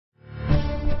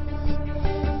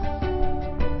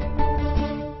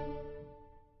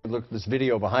look at this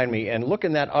video behind me and look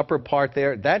in that upper part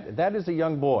there. That is a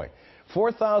young boy.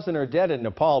 4,000 are dead in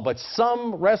Nepal, but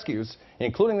some rescues,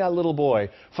 including that little boy,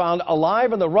 found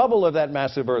alive in the rubble of that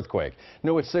massive earthquake.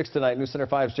 New at 6 tonight, News Center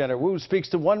 5's Jenna Wu speaks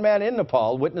to one man in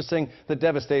Nepal witnessing the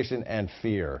devastation and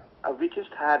fear. We just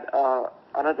had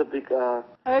another big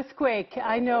earthquake.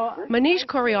 I know. Manish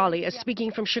Coriali is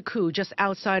speaking from Shakoo, just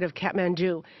outside of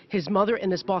Kathmandu. His mother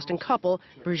and this Boston couple,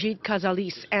 Brigitte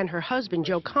Cazalis, and her husband,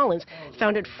 Joe Collins,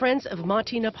 founded Friends of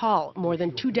Mati, Nepal, more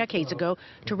than 2 decades ago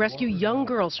to rescue young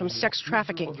girls from sex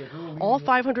trafficking. All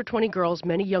 520 girls,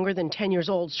 many younger than 10 years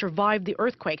old, survived the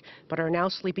earthquake, but are now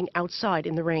sleeping outside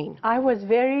in the rain. I was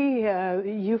very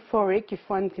euphoric, if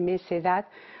one may say that,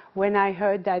 when I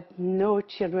heard that no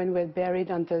children were buried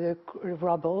under the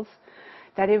rubbles,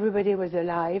 that everybody was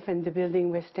alive and the building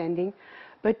was standing.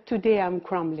 But today I'm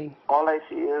crumbling. All I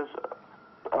see is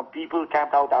people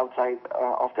camped out outside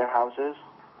of their houses,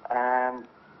 and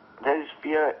there is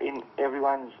fear in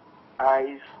everyone's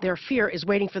eyes. Their fear is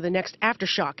waiting for the next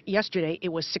aftershock. Yesterday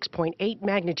it was 6.8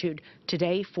 magnitude.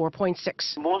 Today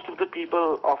 4.6. Most of the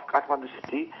people of Kathmandu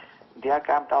city, they are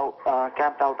camped out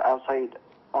outside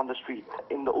on the street,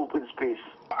 in the open space.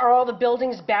 Are all the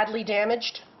buildings badly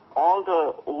damaged? All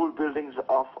the old buildings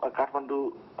of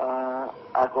Kathmandu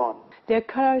are gone. Their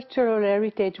cultural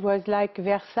heritage was like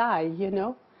Versailles, you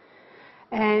know,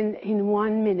 and in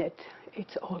 1 minute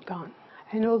it's all gone.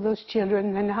 And all those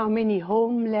children, and how many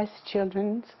homeless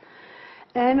children,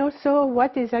 and also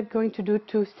what is that going to do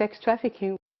to sex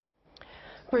trafficking?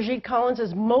 Brigitte Collins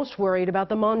is most worried about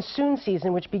the monsoon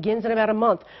season, which begins in about a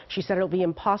month. She said it'll be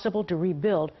impossible to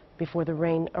rebuild before the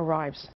rain arrives.